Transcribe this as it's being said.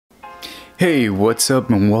Hey, what's up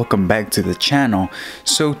and welcome back to the channel.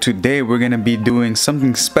 So today we're gonna be doing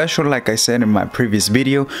something special. Like I said in my previous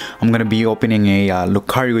video, I'm gonna be opening a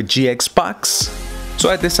Lucario GX box. So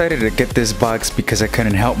I decided to get this box because I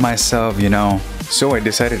couldn't help myself, you know. So I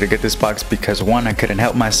decided to get this box because one, I couldn't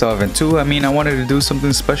help myself, and two, I wanted to do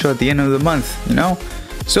something special at the end of the month, you know.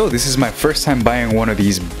 So this is my first time buying one of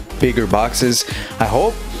these bigger boxes. I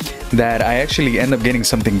hope that I actually end up getting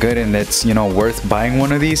something good and that's, you know, worth buying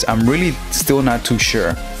one of these. I'm really still not too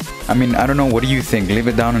sure. I don't know, what do you think? Leave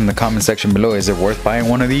it down in the comment section below. Is it worth buying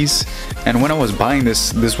one of these? And when I was buying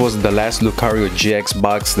this was the last Lucario GX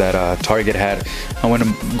box that Target had. I want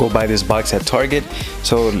to go buy this box at Target.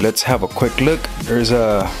 So let's have a quick look. There's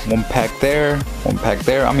one pack there, one pack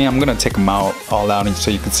there. I'm gonna take them all out so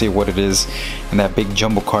you can see what it is. And that big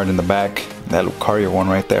jumbo card in the back, that Lucario one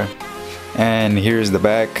right there. And here's the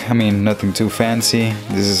back. Nothing too fancy.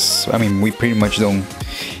 This is, we pretty much don't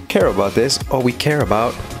care about this. All we care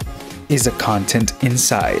about is the content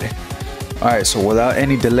inside. Alright, so without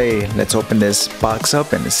any delay, let's open this box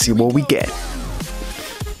up and see what we get.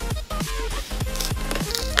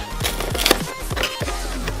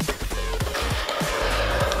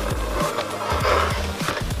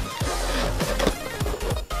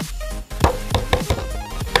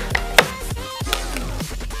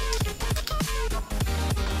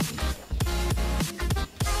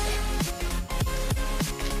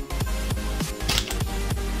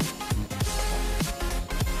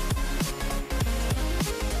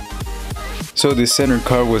 So this center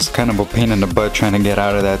card was kind of a pain in the butt trying to get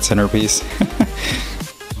out of that centerpiece.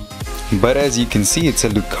 But as you can see, it's a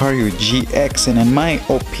Lucario GX, and in my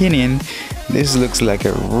opinion, this looks like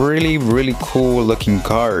a really cool looking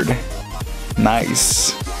card.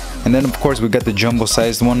 Nice. And then of course we got the jumbo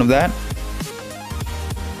sized one of that.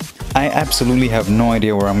 I absolutely have no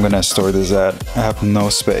idea where I'm gonna store this at. I have no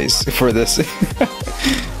space for this.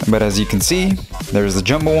 But as you can see, there's the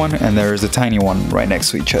jumbo one and there's the tiny one right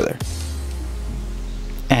next to each other.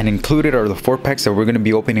 And included are the 4 packs that we're going to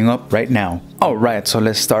be opening up right now. Alright, so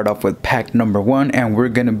let's start off with pack number 1, and we're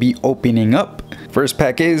going to be opening up. First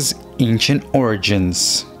pack is Ancient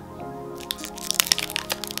Origins.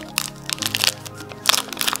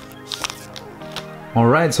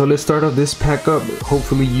 Alright, so let's start off this pack up.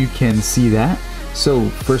 Hopefully you can see that. So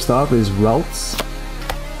first off is Ralts,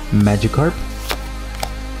 Magikarp,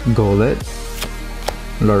 Golett,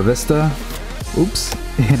 Larvesta,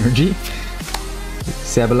 Energy,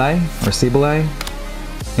 Sableye,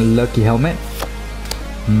 Lucky Helmet,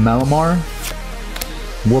 Malamar,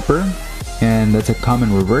 Whooper, and that's a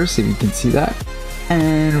common reverse if you can see that.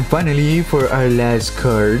 And finally, for our last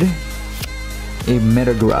card, a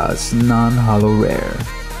Metagross non-holo rare.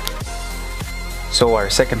 So our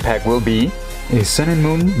second pack will be a Sun and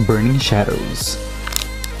Moon Burning Shadows.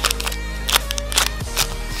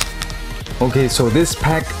 Okay, so this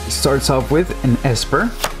pack starts off with an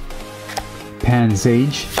Esper,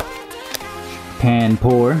 Pansage,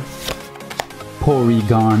 Panpour,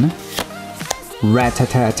 Porygon,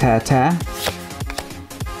 Rattata,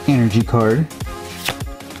 Energy card,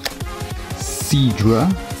 Seadra,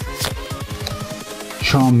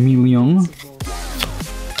 Charmeleon,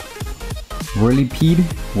 Whirlipede,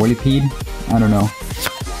 I don't know.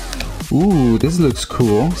 Ooh, this looks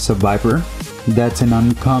cool. Seviper. That's an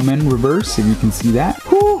uncommon reverse, if you can see that.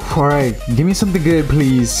 Alright, give me something good,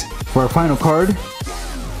 please. For our final card.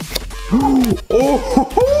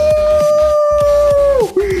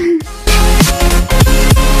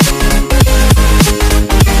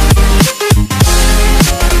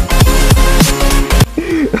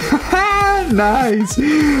 Nice!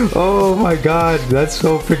 Oh my god, that's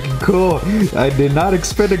so freaking cool. I did not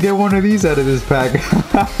expect to get one of these out of this pack.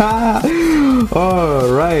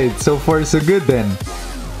 Alright, so far so good then.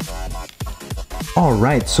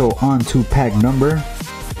 Alright, so on to pack number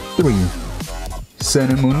 3.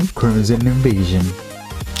 Sun and Moon Crimson Invasion.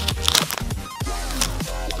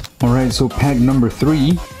 Alright, so pack number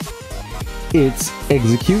 3. It's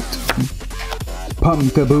Execute,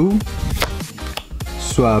 Pumpkaboo,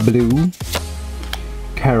 Swablu,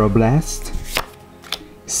 Caroblast,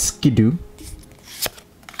 Skidoo,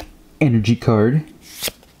 Energy card,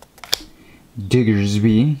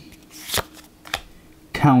 Diggersby,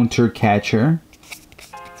 Counter Catcher,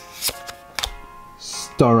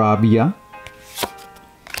 Staravia,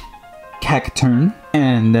 Cacturn,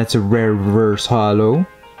 and that's a rare reverse holo.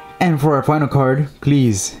 And for our final card,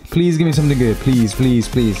 please give me something good, please.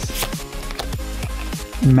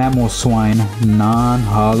 Mamoswine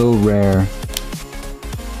non-holo rare.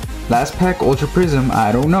 Last pack, Ultra Prism.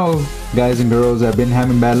 I don't know, guys and girls. I've been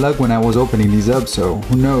having bad luck when I was opening these up, so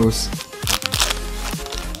who knows.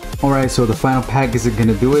 Alright, so the final pack is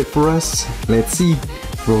gonna do it for us. Let's see.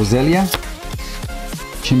 Roselia,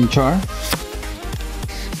 Chimchar,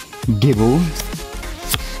 Gibble,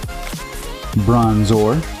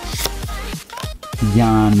 Bronzor,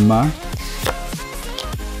 Yanma,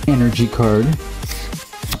 Energy Card,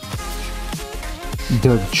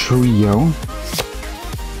 Dugtrio,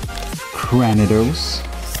 Cranidos,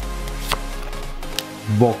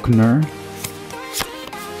 Volkner,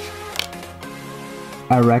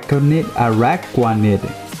 Araquanid,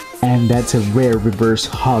 and that's a rare reverse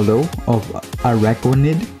holo of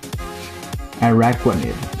Araquanid.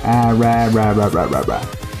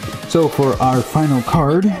 So for our final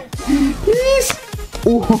card, please.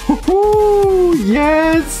 Oh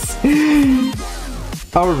yes!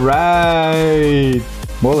 All right.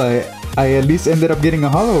 Well, I at least ended up getting a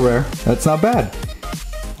holo rare. That's not bad.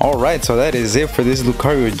 Alright, so that is it for this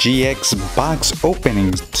Lucario GX box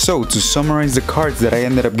opening. So to summarize the cards that I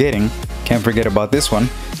ended up getting, can't forget about this one.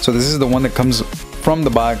 So this is the one that comes from the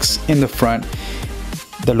box in the front,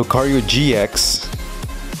 the Lucario GX.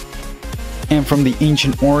 And from the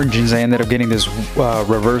Ancient Origins, I ended up getting this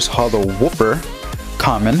reverse holo Wooper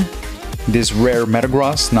common, this rare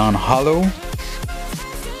Metagross non-holo.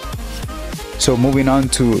 So moving on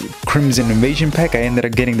to Crimson Invasion pack, I ended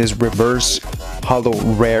up getting this reverse holo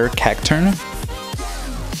rare Cacturne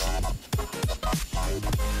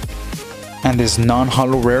and this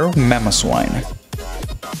non-holo rare Mamoswine.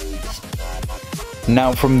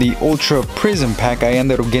 Now from the Ultra Prism pack, I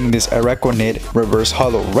ended up getting this Araquanid reverse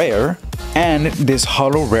holo rare and this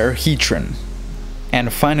holo rare Heatran.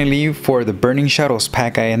 And finally, for the Burning Shadows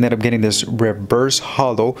pack, I ended up getting this reverse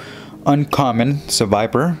holo uncommon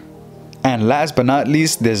Seviper. And last but not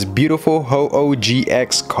least, this beautiful Ho-Oh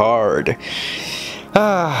GX card.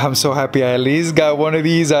 I'm so happy I at least got one of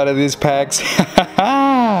these out of this packs.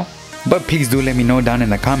 But please do let me know down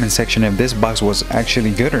in the comment section if this box was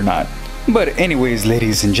actually good or not. But anyways,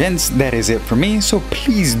 ladies and gents, that is it for me. So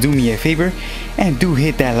please do me a favor and do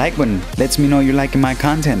hit that like button. Lets me know you're liking my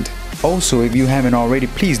content. Also, if you haven't already,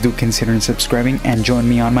 please do consider subscribing and join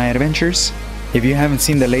me on my adventures. If you haven't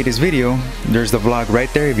seen the latest video, there's the vlog right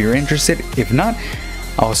there if you're interested. If not,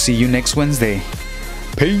 I'll see you next Wednesday.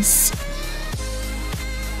 Peace!